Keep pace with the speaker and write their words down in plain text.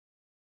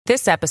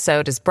This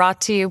episode is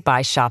brought to you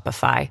by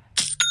Shopify.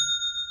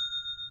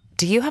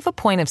 Do you have a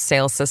point of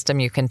sale system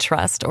you can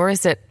trust, or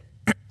is it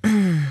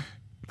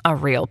a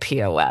real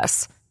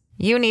POS?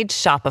 You need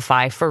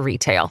Shopify for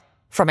retail.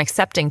 From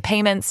accepting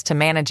payments to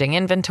managing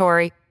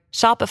inventory,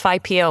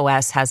 Shopify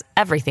POS has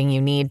everything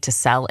you need to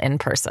sell in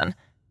person.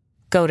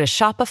 Go to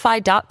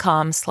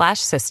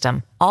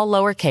shopify.com/system, all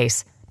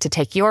lowercase, to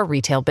take your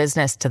retail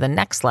business to the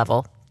next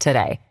level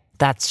today.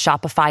 That's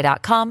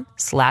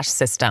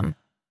shopify.com/system.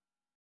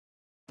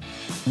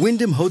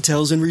 Wyndham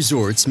Hotels and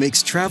Resorts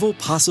makes travel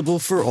possible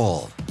for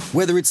all.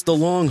 Whether it's the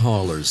long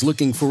haulers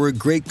looking for a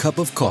great cup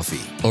of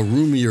coffee, a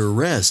roomier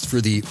rest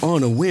for the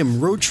on-a-whim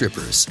road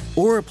trippers,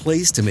 or a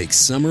place to make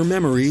summer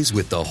memories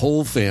with the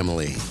whole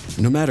family.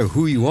 No matter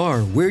who you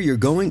are, where you're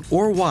going,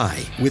 or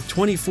why, with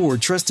 24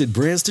 trusted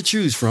brands to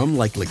choose from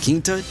like La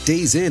Quinta,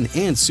 Days Inn,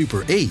 and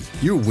Super 8,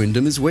 your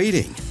Wyndham is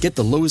waiting. Get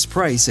the lowest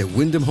price at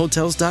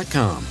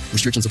WyndhamHotels.com.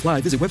 Restrictions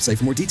apply. Visit website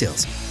for more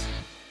details.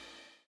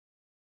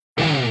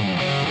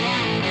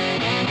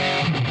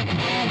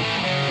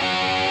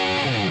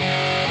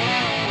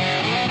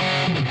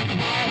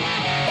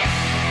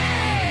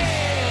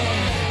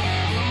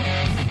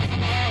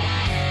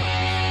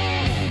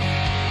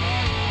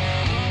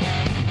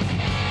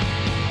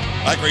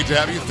 Hi, great to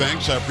have you.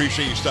 Thanks. I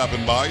appreciate you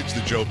stopping by. It's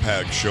the Joe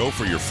Pag Show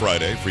for your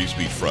Friday, Free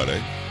Speech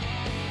Friday.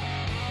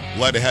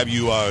 Glad to have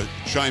you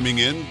chiming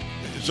in.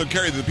 So,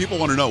 Carrie, the people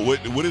want to know,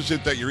 what is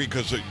it that you're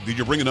eating? Because did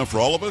you bring enough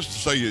for all of us?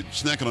 So you're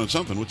snacking on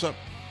something. What's up?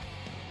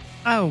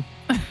 Oh,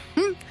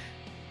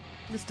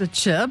 just a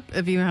chip,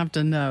 if you have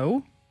to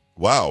know.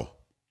 Wow.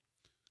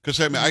 Because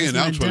I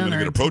announced when I'm going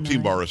to get a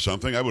protein bar or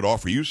something. I would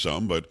offer you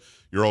some, but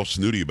you're all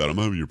snooty about it. I'm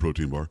having your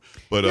protein bar.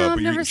 But, no, I've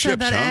but never said chips,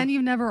 that, huh? and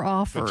you've never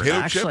offered, Potato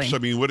actually. chips? I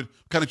mean, what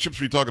kind of chips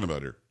are you talking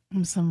about here?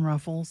 Some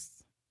Ruffles.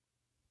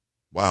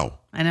 Wow.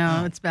 I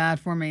know, it's bad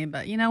for me,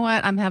 but you know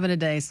what? I'm having a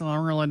day, so I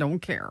really don't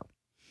care.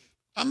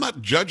 I'm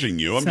not judging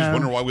you. I'm just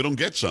wondering why we don't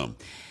get some.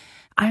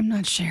 I'm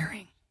not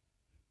sharing.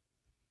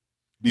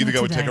 Do you think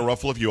I would today. take a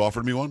Ruffle if you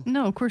offered me one?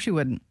 No, of course you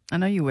wouldn't. I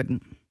know you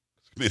wouldn't.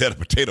 Made out of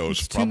potatoes.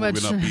 It's Probably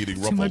not be eating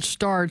Ruffles. Too much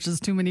starch. It's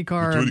too many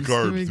carbs. Too many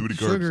carbs.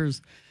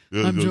 Sugars.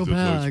 Yeah, I'm Joe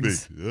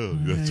Pags.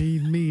 Pags. Yeah, I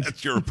eat meat.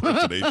 That's your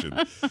impersonation.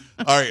 All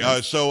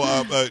right,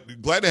 so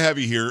glad to have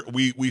you here.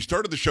 We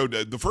started the show.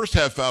 The first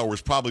half hour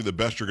was probably the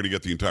best you're going to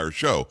get the entire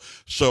show.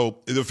 So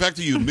the fact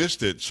that you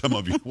missed it, some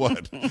of you,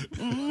 what?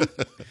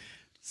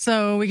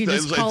 So we can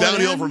just call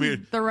downhill it from here.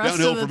 The rest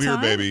Downhill of the from here,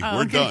 time? baby. Oh,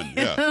 We're okay. done.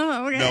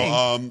 Yeah. Okay.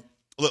 No.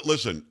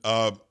 Listen.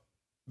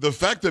 The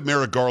fact that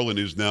Merrick Garland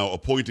is now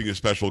appointing a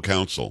special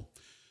counsel,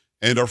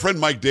 and our friend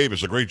Mike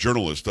Davis, a great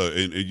journalist,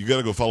 and you got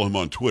to go follow him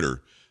on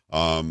Twitter.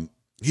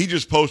 He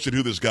just posted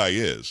who this guy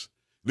is.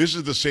 This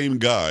is the same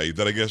guy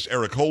that I guess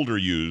Eric Holder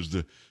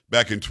used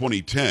back in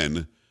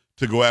 2010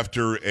 to go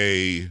after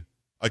a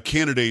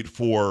candidate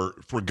for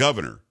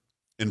governor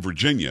in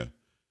Virginia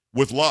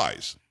with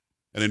lies.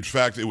 And in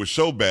fact, it was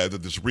so bad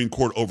that the Supreme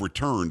Court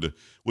overturned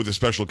what the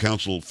special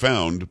counsel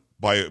found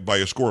by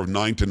a score of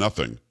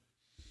 9-0.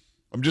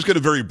 I'm just going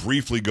to very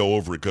briefly go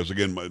over it because,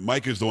 again,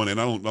 Mike is the one, and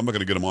I'm not going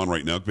to get him on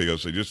right now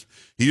because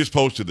he just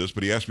posted this,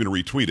 but he asked me to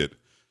retweet it.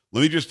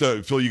 Let me just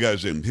fill you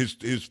guys in.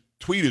 His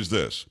tweet is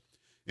this.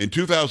 In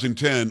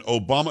 2010,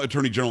 Obama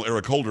Attorney General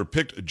Eric Holder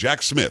picked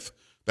Jack Smith,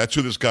 that's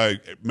who this guy,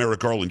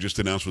 Merrick Garland, just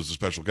announced was the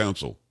special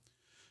counsel,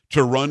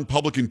 to run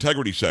Public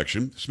Integrity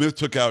Section. Smith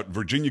took out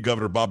Virginia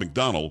Governor Bob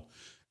McDonnell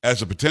as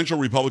a potential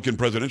Republican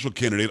presidential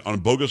candidate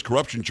on bogus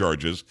corruption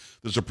charges.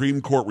 The Supreme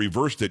Court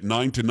reversed it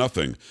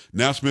 9-0.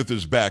 Now Smith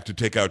is back to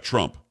take out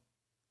Trump.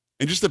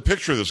 And just a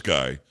picture of this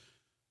guy,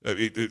 I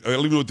don't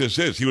even know what this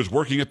is. He was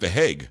working at The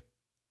Hague.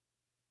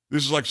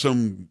 This is like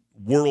some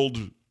world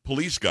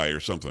police guy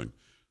or something.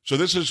 So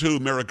this is who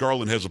Merrick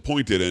Garland has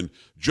appointed, and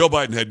Joe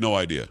Biden had no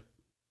idea.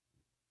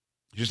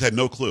 He just had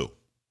no clue.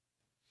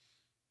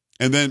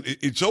 And then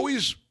it's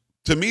always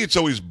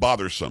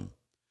bothersome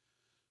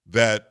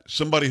that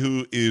somebody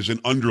who is an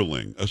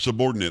underling, a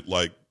subordinate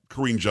like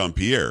Karine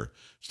Jean-Pierre,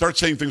 starts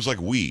saying things like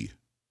we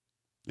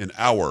and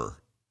our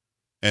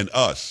and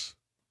us.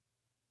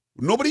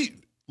 Nobody,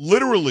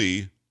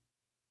 literally,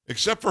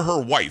 except for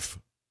her wife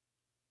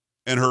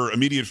and her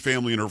immediate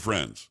family and her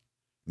friends,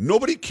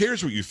 nobody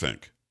cares what you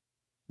think.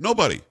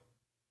 Nobody.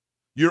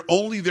 You're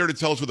only there to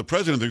tell us what the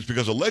president thinks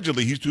because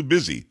allegedly he's too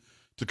busy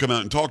to come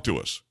out and talk to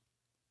us.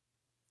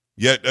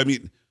 Yet, I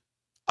mean,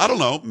 I don't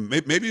know.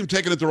 Maybe I'm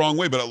taking it the wrong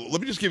way, but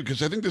let me just give it,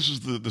 because I think this is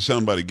the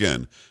soundbite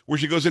again, where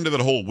she goes into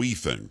that whole we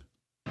thing.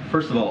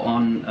 First of all,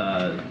 on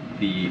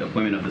the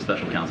appointment of the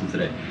special counsel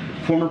today,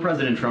 former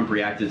President Trump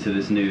reacted to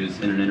this news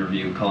in an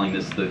interview, calling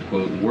this the,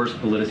 quote, worst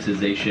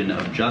politicization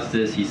of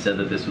justice. He said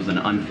that this was an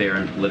unfair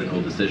and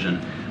political decision.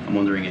 I'm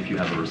wondering if you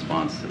have a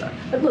response to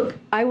that. Look,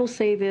 I will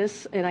say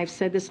this, and I've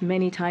said this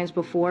many times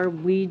before,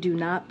 we do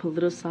not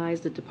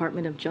politicize the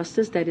Department of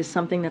Justice. That is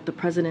something that the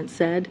president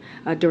said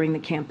during the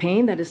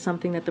campaign. That is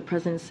something that the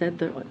president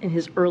said in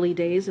his early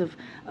days of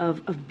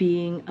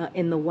being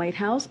in the White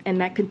House, and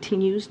that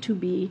continues to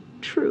be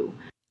true.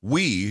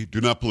 We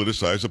do not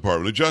politicize the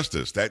Department of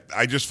Justice. That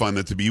I just find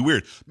that to be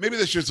weird. Maybe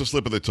that's just a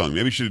slip of the tongue.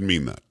 Maybe she didn't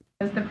mean that.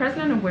 Is the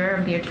president aware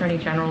of the Attorney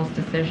General's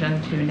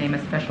decision to name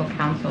a special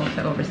counsel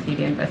to oversee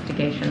the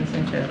investigations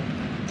into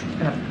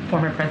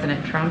former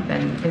President Trump?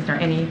 And is there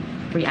any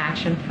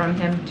reaction from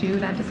him to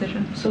that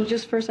decision? So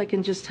just first, I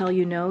can just tell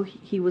you, no,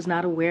 he was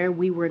not aware.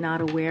 We were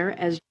not aware.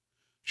 As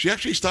she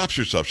actually stops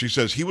herself. She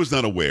says he was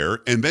not aware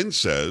and then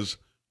says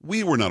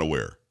we were not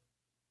aware.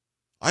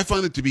 I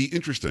find it to be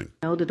interesting.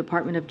 No, the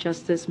Department of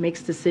Justice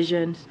makes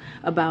decisions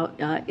about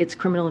its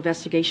criminal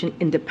investigation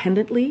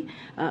independently.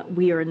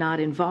 We are not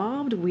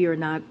involved. We have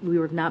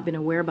not been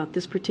aware about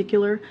this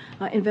particular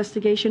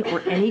investigation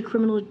or any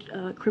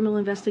criminal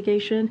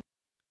investigation.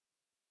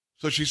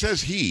 So she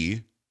says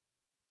he,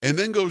 and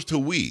then goes to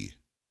we.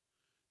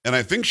 And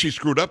I think she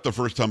screwed up the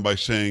first time by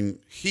saying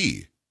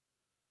he.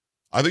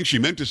 I think she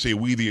meant to say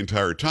we the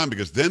entire time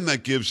because then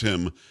that gives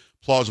him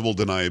plausible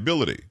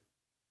deniability.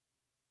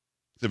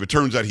 If it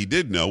turns out he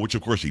did know, which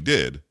of course he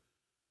did,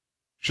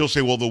 she'll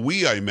say, well, the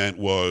we I meant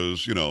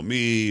was,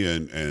 me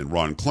and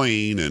Ron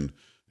Klain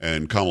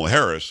and Kamala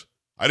Harris.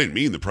 I didn't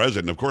mean the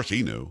president. Of course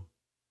he knew.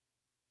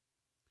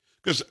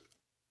 Because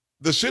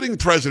the sitting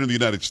president of the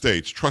United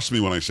States, trust me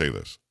when I say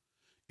this,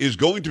 is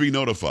going to be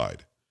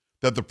notified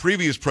that the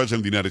previous president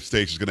of the United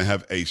States is going to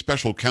have a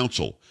special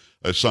counsel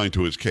assigned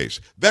to his case.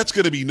 That's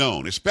going to be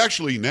known,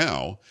 especially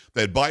now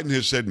that Biden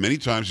has said many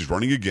times he's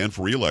running again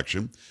for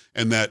re-election,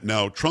 and that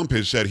now Trump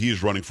has said he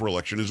is running for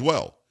election as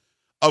well.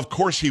 Of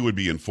course he would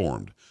be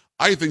informed.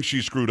 I think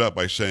she screwed up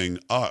by saying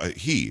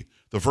he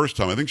the first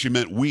time. I think she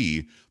meant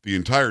we the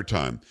entire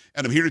time.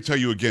 And I'm here to tell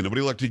you again,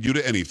 nobody elected you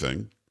to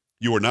anything.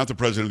 You are not the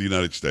president of the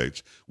United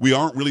States. We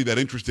aren't really that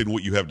interested in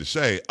what you have to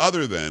say,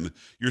 other than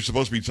you're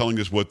supposed to be telling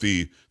us what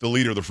the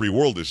leader of the free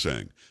world is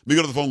saying. Let me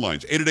go to the phone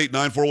lines.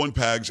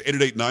 888-941-PAGS,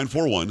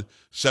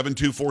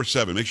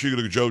 888-941-7247. Make sure you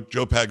go to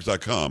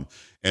joepags.com,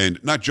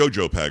 and not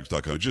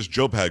jojopags.com, just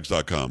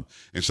joepags.com,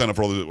 and sign up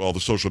for all the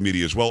social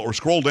media as well, or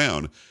scroll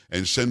down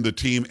and send the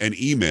team an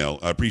email.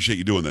 I appreciate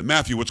you doing that.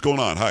 Matthew, what's going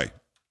on? Hi.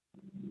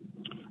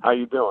 How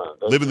you doing?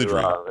 Living the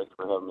dream. Thanks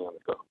for having me on the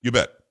show. You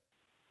bet.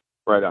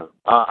 Right on.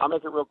 I'll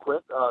make it real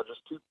quick.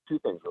 Just two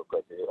things real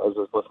quick. I was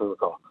just listening to the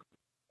call.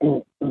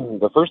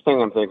 The first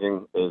thing I'm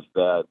thinking is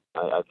that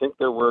I think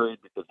they're worried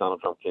because Donald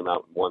Trump came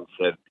out and once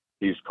said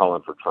he's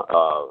calling for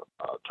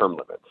term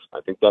limits.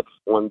 I think that's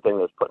one thing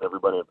that's putting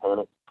everybody in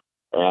panic.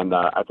 And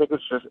I think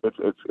it's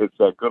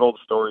that good old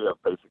story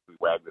of basically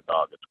wag the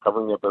dog. It's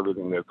covering up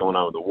everything that's going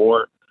on with the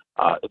war.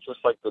 It's just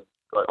like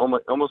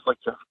almost like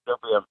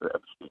Jeffrey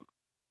Epstein.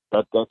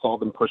 That's all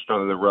been pushed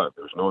under the rug.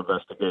 There's no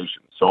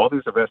investigation. So all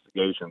these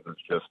investigations is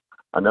just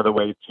another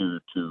way to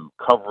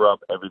cover up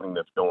everything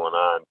that's going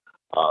on,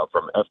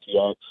 from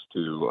FTX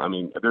to,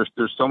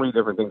 there's so many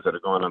different things that are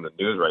going on in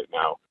the news right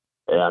now,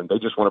 and they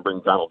just want to bring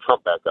Donald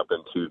Trump back up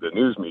into the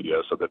news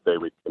media so that they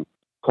can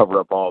cover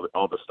up all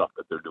the stuff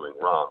that they're doing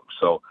wrong.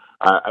 So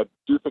I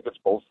do think it's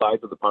both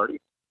sides of the party.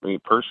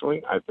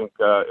 Personally, I think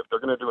if they're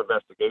going to do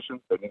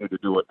investigations, they need to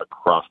do it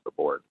across the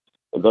board.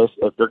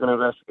 If they're going to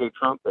investigate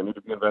Trump, they need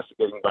to be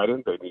investigating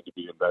Biden. They need to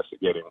be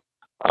investigating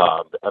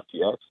the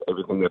FTX,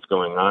 everything that's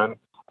going on,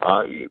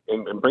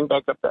 and bring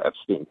back up the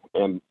Epstein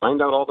and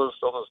find out all those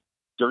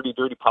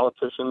dirty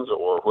politicians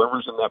or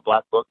whoever's in that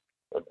black book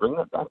and bring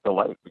that back to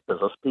life, because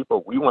us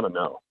people, we want to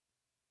know.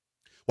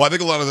 Well, I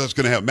think a lot of that's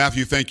going to happen.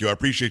 Matthew, thank you. I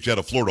appreciate you out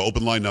of Florida.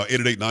 Open line now,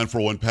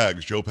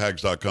 888-941-PAGS,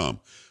 joepags.com.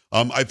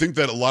 I think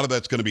that a lot of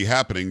that's going to be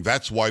happening.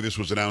 That's why this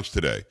was announced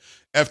today.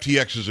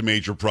 FTX is a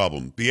major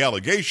problem. The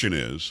allegation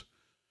is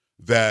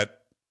that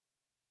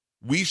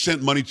we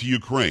sent money to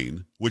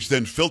Ukraine, which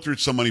then filtered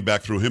some money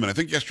back through him. And I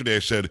think yesterday I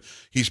said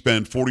he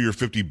spent $40 or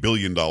 $50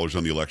 billion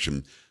on the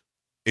election.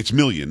 It's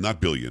million,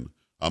 not billion.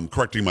 I'm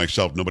correcting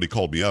myself. Nobody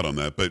called me out on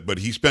that. But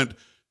he spent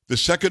the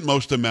second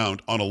most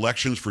amount on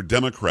elections for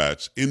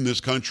Democrats in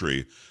this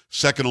country,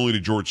 second only to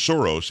George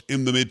Soros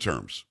in the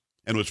midterms.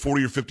 And it was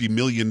 $40 or $50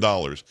 million,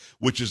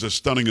 which is a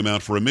stunning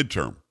amount for a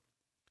midterm.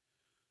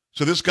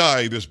 So this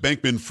guy, this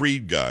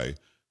Bankman-Fried guy,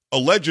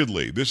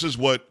 allegedly, this is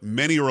what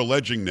many are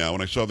alleging now,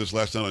 and I saw this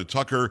last night on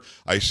Tucker.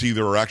 I see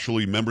there are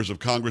actually members of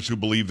Congress who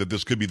believe that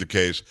this could be the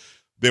case.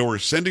 They were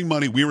sending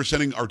money, we were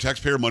sending our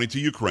taxpayer money to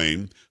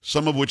Ukraine,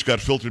 some of which got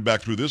filtered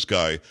back through this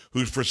guy,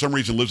 who for some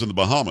reason lives in the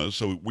Bahamas,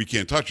 so we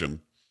can't touch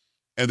him.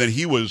 And then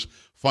he was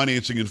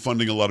financing and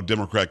funding a lot of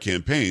Democrat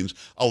campaigns,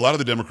 a lot of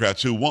the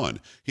Democrats who won.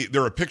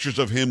 There are pictures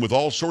of him with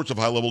all sorts of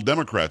high-level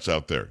Democrats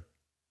out there.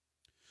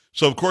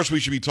 So, of course, we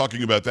should be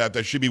talking about that.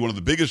 That should be one of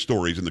the biggest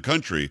stories in the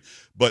country,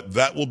 but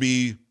that will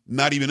be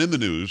not even in the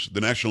news, the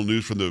national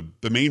news from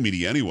the main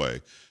media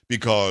anyway,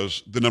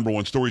 because the number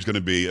one story is going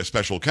to be a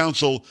special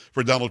counsel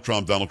for Donald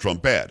Trump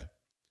bad.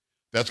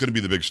 That's going to be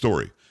the big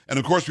story. And,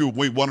 of course,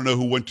 we want to know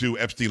who went to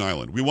Epstein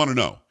Island. We want to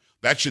know.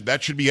 That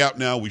should be out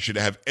now. We should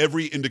have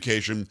every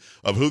indication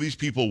of who these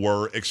people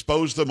were,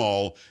 expose them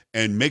all,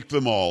 and make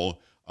them all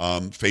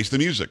face the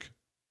music.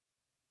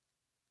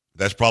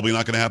 That's probably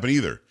not going to happen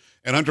either.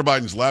 And Hunter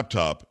Biden's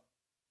laptop,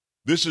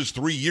 this is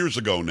 3 years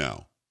ago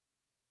now.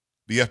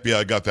 The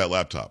FBI got that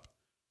laptop.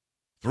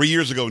 3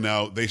 years ago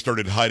now, they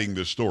started hiding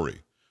this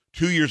story.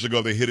 2 years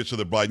ago, they hid it so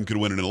that Biden could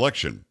win an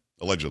election,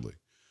 allegedly.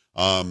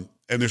 And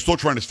they're still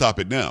trying to stop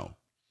it now.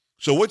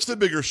 So what's the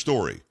bigger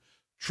story?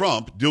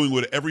 Trump doing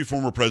what every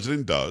former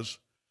president does,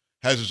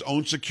 has his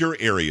own secure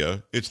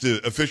area. It's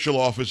the official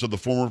office of the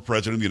former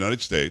president of the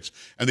United States,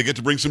 and they get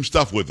to bring some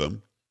stuff with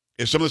them.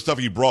 If some of the stuff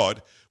he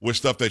brought was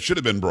stuff that should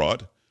have been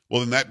brought,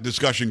 well, then that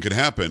discussion can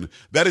happen.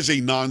 That is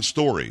a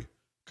non-story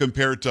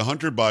compared to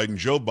Hunter Biden,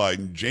 Joe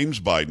Biden, James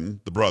Biden,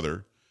 the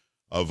brother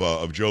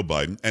of Joe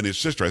Biden, and his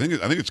sister. I think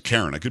it's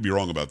Karen. I could be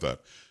wrong about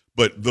that.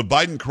 But the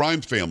Biden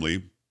crime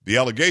family, the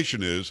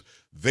allegation is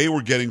they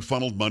were getting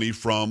funneled money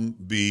from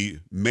the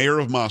mayor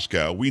of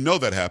Moscow. We know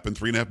that happened,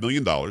 $3.5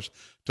 million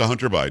to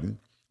Hunter Biden.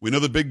 We know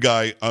the big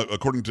guy,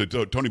 according to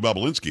Tony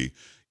Bobulinski,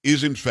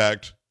 is in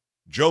fact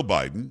Joe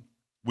Biden.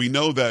 We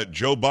know that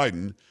Joe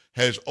Biden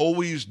has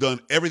always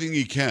done everything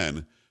he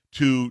can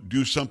to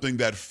do something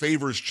that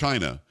favors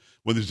China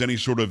when there's any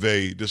sort of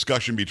a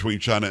discussion between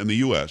China and the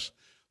U.S.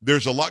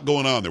 There's a lot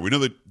going on there. We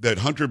know that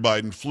Hunter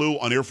Biden flew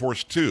on Air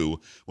Force Two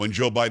when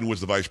Joe Biden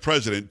was the vice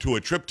president to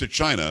a trip to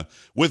China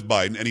with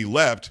Biden, and he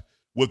left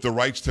with the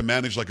rights to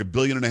manage like $1.5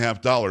 billion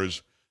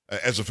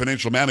as a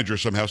financial manager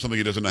somehow, something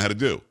he doesn't know how to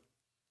do.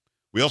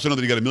 We also know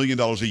that he got $1 million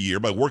a year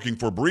by working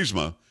for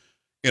Burisma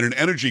in an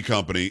energy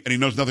company, and he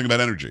knows nothing about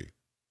energy.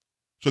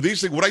 So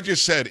these things, what I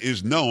just said,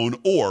 is known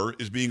or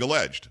is being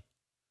alleged.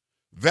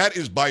 That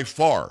is by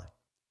far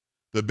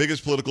the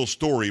biggest political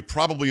story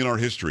probably in our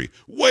history.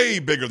 Way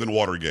bigger than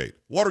Watergate.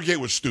 Watergate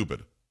was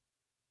stupid.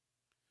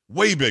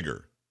 Way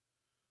bigger.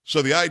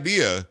 So the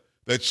idea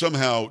that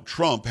somehow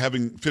Trump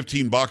having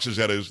 15 boxes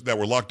that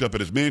were locked up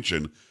at his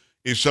mansion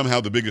is somehow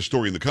the biggest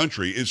story in the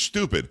country is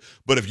stupid.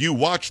 But if you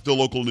watch the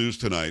local news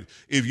tonight,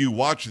 if you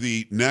watch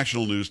the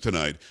national news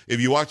tonight, if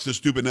you watch the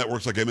stupid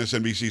networks like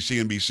MSNBC,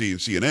 CNBC, and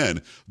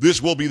CNN,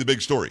 this will be the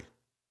big story.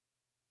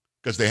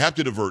 Because they have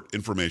to divert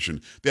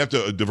information. They have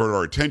to divert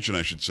our attention,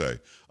 I should say,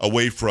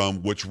 away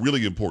from what's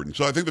really important.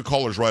 So I think the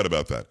caller's right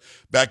about that.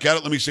 Back at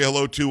it. Let me say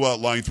hello to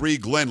line 3,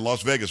 Glenn,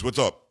 Las Vegas. What's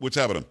up? What's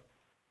happening?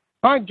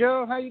 Hi,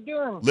 Joe. How you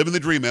doing? Living the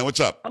dream, man. What's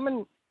up? I'm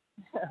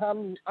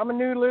a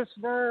new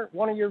listener.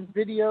 One of your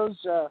videos,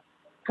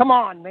 come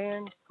on,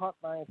 man, caught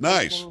my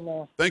attention.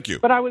 Nice. Thank you.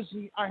 But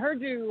I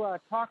heard you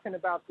talking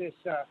about this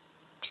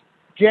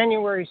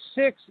January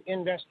 6th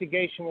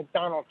investigation with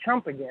Donald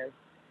Trump again.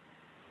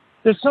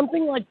 Does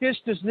something like this,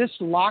 does this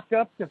lock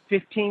up the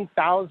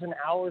 15,000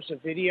 hours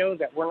of video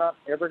that we're not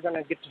ever going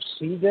to get to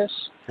see this?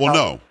 Well,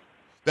 no.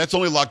 That's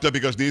only locked up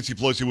because Nancy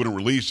Pelosi wouldn't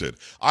release it.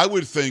 I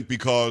would think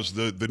because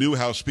the new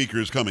House Speaker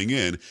is coming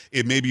in,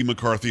 it may be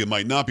McCarthy, it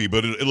might not be,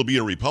 but it'll be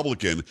a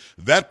Republican.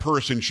 That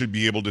person should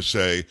be able to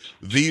say,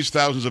 these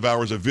thousands of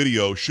hours of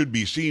video should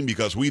be seen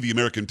because we, the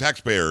American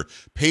taxpayer,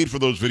 paid for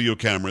those video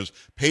cameras,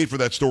 paid for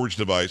that storage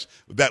device,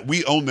 that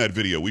we own that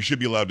video. We should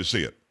be allowed to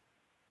see it.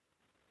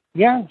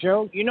 Yeah,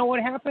 Joe. You know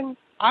what happened?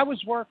 I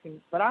was working,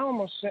 but I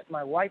almost sent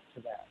my wife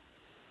to that.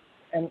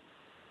 And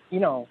you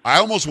know, I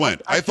almost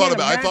went. I thought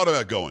imagine.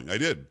 about going. I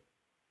did.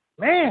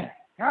 Man,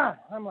 God,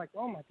 I'm like,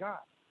 oh my God,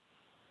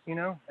 you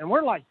know. And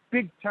we're like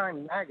big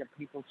time MAGA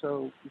people,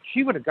 so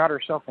she would have got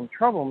herself in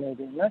trouble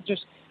maybe. And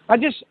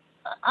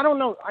I don't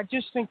know. I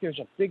just think there's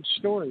a big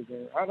story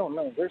there. I don't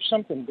know. There's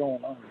something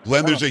going on.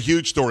 Glenn, there's a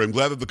huge story. I'm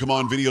glad that the Come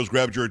On videos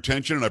grabbed your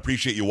attention, and I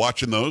appreciate you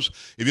watching those.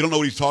 If you don't know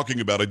what he's talking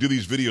about, I do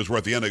these videos where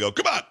at the end I go,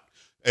 come on!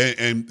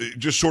 And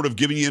just sort of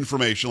giving you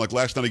information. Like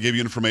last night I gave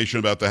you information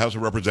about the House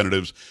of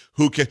Representatives.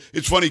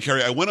 It's funny,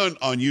 Carrie, I went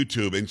on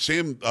YouTube, and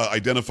Sam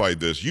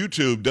identified this.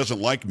 YouTube doesn't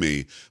like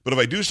me, but if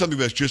I do something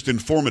that's just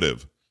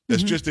informative,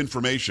 that's just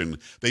information,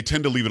 they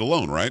tend to leave it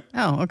alone, right?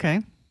 Oh,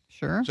 okay.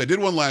 Sure. So I did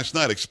one last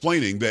night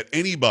explaining that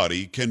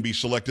anybody can be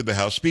selected the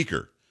House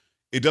Speaker.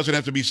 It doesn't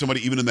have to be somebody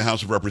even in the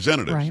House of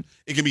Representatives. Right.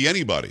 It can be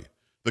anybody.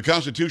 The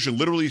Constitution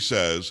literally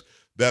says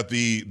that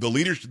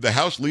the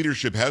House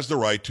leadership has the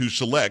right to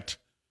select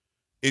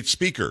its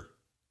Speaker.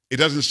 It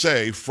doesn't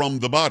say from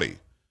the body.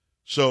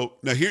 So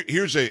now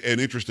here's an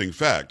interesting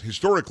fact.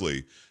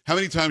 Historically, how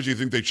many times do you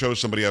think they chose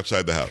somebody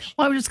outside the House?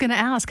 Well, I was just going to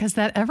ask, has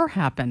that ever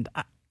happened?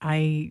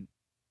 I'm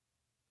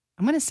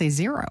going to say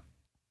 0.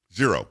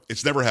 0.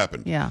 It's never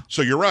happened. Yeah.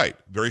 So you're right.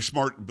 Very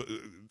smart.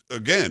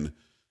 Again,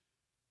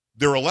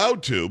 they're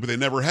allowed to, but they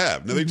never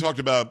have. Now, they talked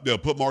about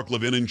put Mark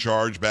Levin in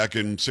charge back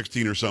in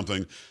 16 or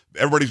something.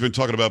 Everybody's been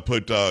talking about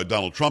put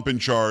Donald Trump in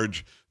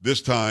charge this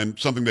time,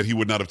 something that he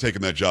would not have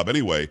taken that job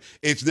anyway.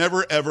 It's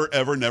never, ever,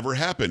 ever, never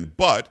happened,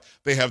 but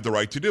they have the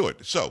right to do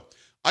it. So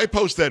I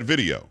post that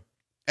video,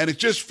 and it's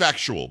just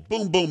factual.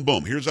 Boom, boom,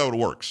 boom. Here's how it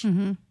works.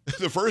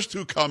 The first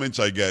 2 comments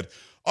I get,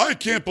 I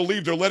can't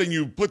believe they're letting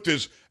you put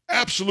this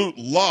absolute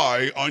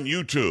lie on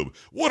YouTube.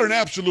 What an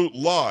absolute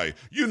lie.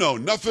 You know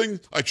nothing.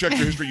 I checked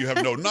your history. You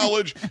have no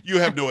knowledge. You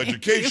have no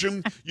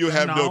education. You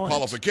have no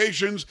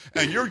qualifications.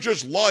 And you're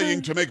just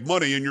lying to make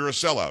money, and you're a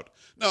sellout.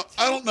 Now,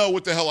 I don't know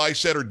what the hell I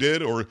said or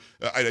did, or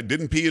I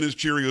didn't pee in his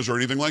Cheerios or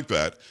anything like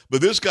that.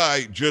 But this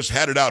guy just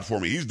had it out for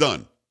me. He's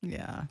done.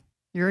 Yeah.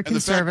 You're a And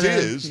the fact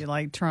conservative. is, you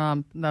like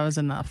Trump. That was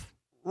enough.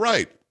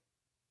 Right.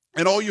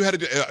 And all you had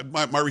to do,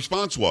 my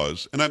response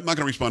was, and I'm not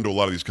going to respond to a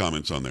lot of these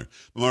comments on there,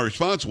 but my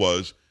response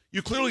was,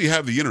 you clearly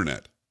have the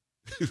internet.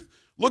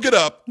 Look it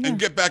up and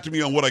get back to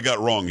me on what I got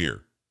wrong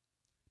here.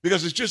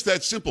 Because it's just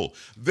that simple.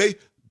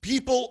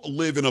 People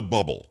live in a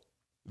bubble.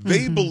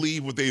 They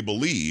believe what they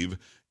believe.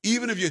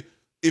 Even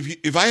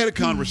if I had a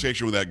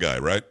conversation with that guy,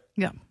 right?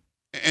 Yeah.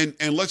 And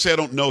let's say I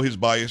don't know his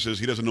biases,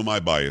 he doesn't know my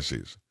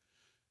biases.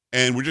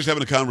 And we're just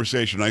having a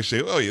conversation, and I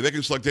say, oh, yeah, they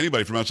can select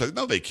anybody from outside.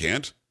 No, they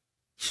can't.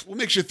 What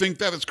makes you think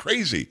that? It's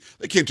crazy.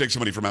 They can't take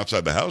somebody from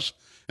outside the house.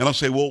 And I'll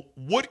say, well,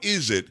 what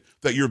is it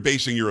that you're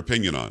basing your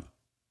opinion on?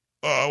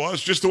 Well,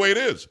 it's just the way it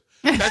is.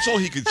 That's all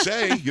he could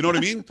say. You know what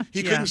I mean?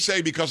 He couldn't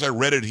say because I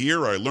read it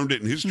here or I learned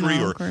it in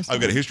history or I've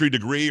got a history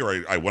degree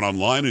or I went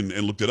online and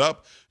looked it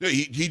up.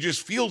 He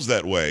just feels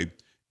that way.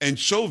 And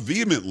so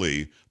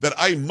vehemently that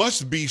I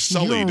must be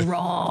sullied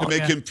to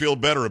make him feel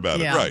better about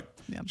it. Right.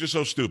 Yeah. Just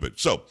so stupid.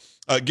 So,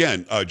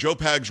 again, Joe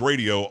Pags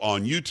Radio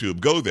on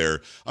YouTube. Go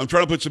there. I'm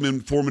trying to put some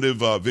informative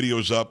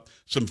videos up,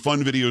 some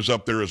fun videos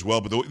up there as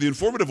well. But the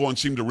informative ones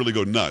seem to really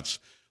go nuts.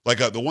 Like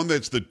the one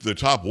that's the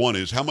top one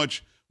is how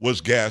much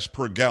was gas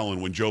per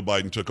gallon when Joe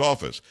Biden took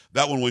office.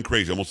 That one went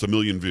crazy, almost 1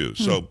 million views.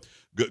 So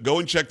go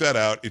and check that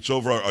out. It's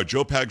over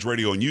Joe Pags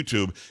Radio on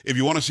YouTube. If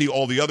you want to see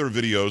all the other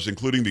videos,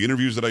 including the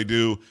interviews that I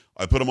do,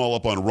 I put them all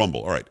up on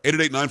Rumble. All right,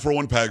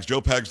 888-941-PAGS,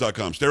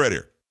 joepags.com. Stay right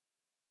here.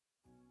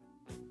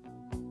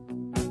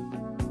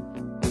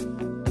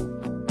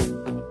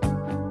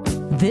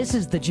 This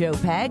is the Joe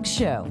Pags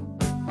Show.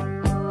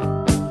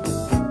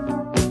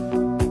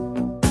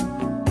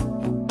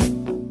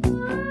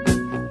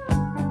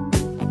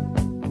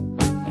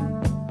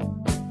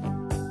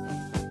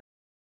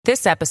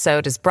 This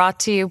episode is brought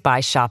to you by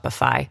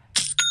Shopify.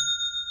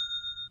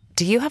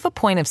 Do you have a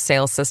point of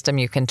sale system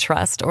you can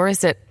trust, or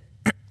is it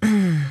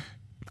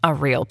a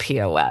real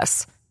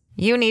POS?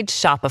 You need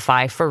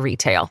Shopify for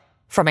retail.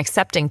 From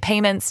accepting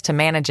payments to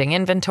managing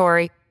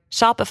inventory,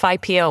 Shopify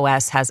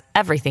POS has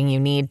everything you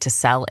need to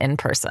sell in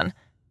person.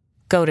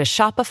 Go to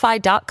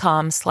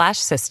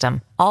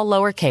shopify.com/system, all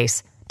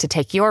lowercase, to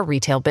take your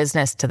retail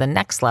business to the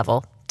next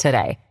level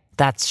today.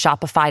 That's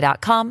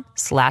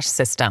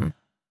shopify.com/system.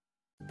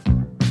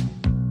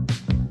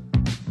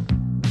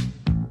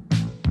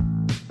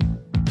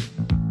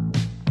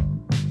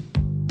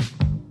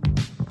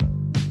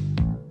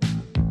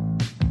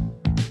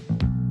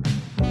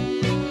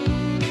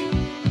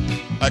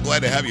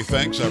 Glad to have you.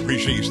 Thanks. I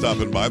appreciate you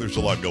stopping by. There's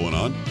a lot going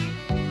on.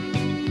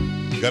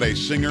 Got a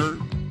singer,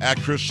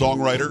 actress,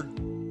 songwriter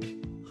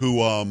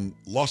who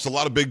lost a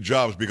lot of big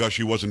jobs because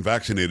she wasn't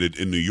vaccinated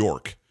in New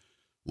York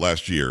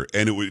last year.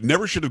 And it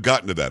never should have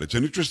gotten to that. It's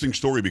an interesting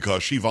story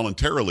because she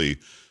voluntarily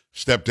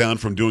stepped down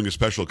from doing a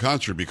special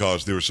concert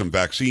because there was some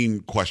vaccine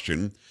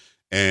question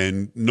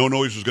and no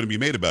noise was going to be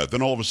made about it.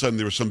 Then all of a sudden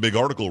there was some big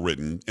article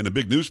written in a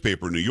big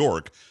newspaper in New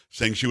York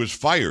saying she was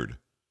fired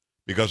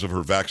because of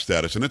her vax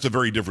status. And that's a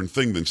very different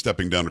thing than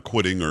stepping down or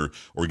quitting or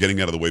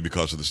getting out of the way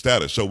because of the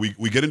status. So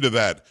we get into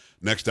that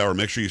next hour.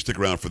 Make sure you stick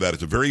around for that.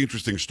 It's a very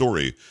interesting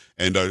story.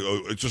 And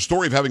it's a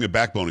story of having a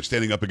backbone and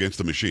standing up against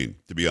the machine,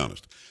 to be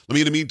honest. Let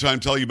me, in the meantime,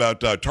 tell you about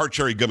tart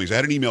cherry gummies. I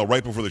had an email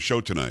right before the show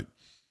tonight.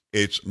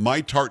 It's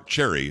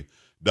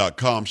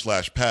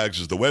mytartcherry.com/pags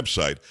is the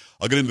website.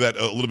 I'll get into that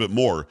a little bit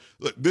more.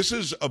 This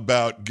is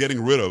about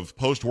getting rid of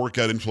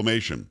post-workout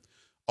inflammation.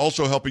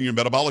 Also helping your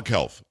metabolic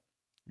health.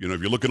 You know,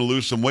 if you're looking to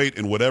lose some weight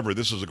and whatever,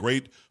 this is a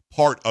great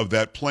part of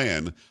that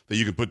plan that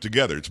you can put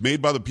together. It's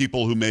made by the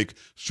people who make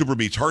Super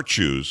Beats heart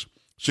chews,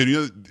 so you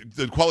know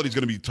the quality is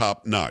going to be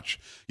top notch.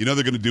 You know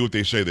they're going to do what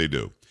they say they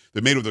do.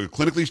 They're made with a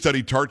clinically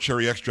studied tart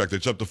cherry extract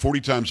that's up to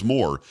 40 times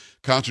more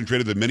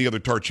concentrated than many other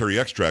tart cherry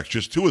extracts,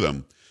 just 2 of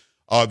them.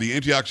 The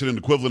antioxidant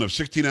equivalent of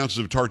 16 ounces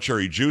of tart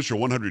cherry juice or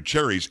 100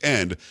 cherries,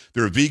 and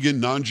they're vegan,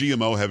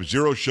 non-GMO, have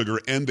 0 sugar,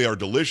 and they are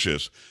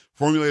delicious.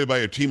 Formulated by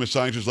a team of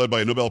scientists led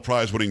by a Nobel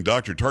Prize-winning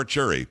doctor, tart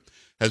cherry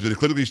has been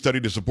clinically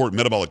studied to support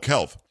metabolic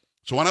health.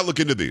 So why not look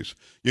into these?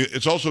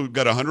 It's also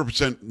got a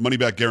 100%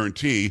 money-back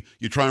guarantee.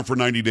 You try them for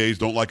 90 days,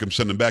 don't like them,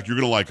 send them back. You're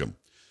going to like them.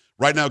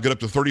 Right now, get up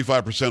to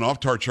 35% off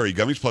tart cherry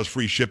gummies plus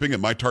free shipping at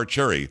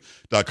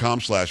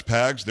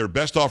mytartcherry.com/pags. Their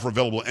best offer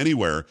available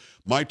anywhere,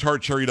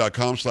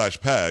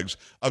 mytartcherry.com/pags,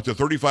 up to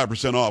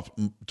 35% off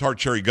tart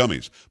cherry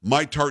gummies.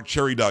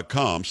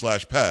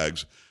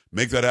 mytartcherry.com/pags.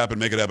 Make that happen.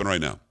 Make it happen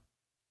right now.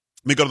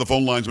 Let me go to the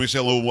phone lines. Let me say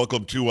hello and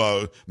welcome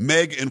to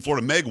Meg in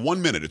Florida. Meg,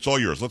 1 minute. It's all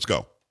yours. Let's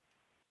go.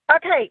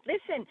 Okay,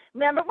 listen.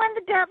 Remember when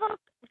the devil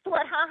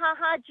thought,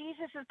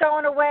 Jesus is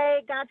going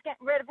away, God's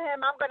getting rid of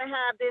him, I'm going to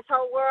have this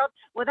whole world?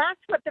 Well, that's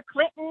what the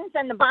Clintons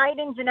and the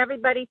Bidens and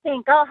everybody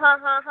think. Oh,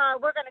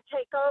 we're going to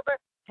take over.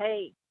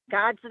 Hey,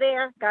 God's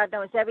there. God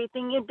knows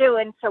everything you're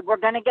doing, so we're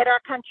going to get our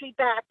country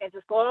back. It's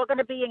all going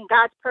to be in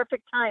God's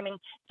perfect timing.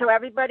 So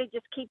everybody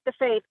just keep the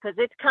faith because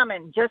it's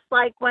coming, just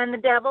like when the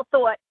devil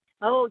thought,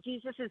 oh,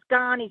 Jesus is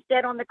gone. He's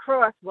dead on the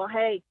cross. Well,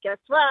 hey, guess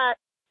what?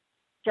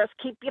 just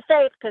keep your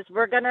faith, because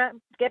we're going to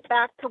get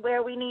back to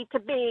where we need to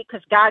be,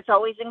 because God's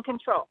always in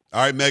control.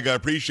 All right, Meg, I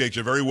appreciate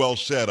you. Very well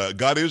said.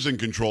 God is in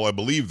control. I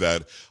believe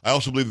that. I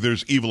also believe that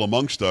there's evil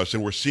amongst us,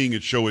 and we're seeing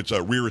it show its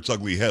rear its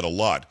ugly head a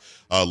lot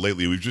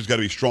lately. We've just got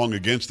to be strong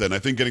against that. And I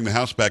think getting the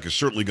House back is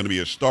certainly going to be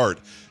a start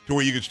to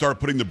where you can start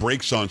putting the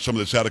brakes on some of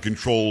this out of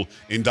control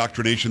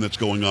indoctrination that's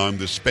going on,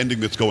 the spending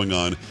that's going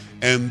on,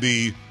 and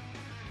the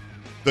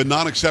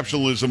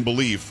non-exceptionalism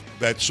belief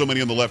that so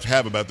many on the left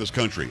have about this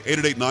country.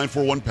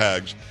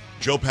 888-941-PAGS,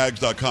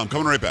 joepags.com.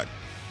 Coming right back.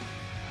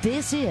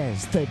 This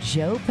is the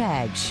Joe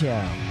Pags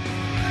Show.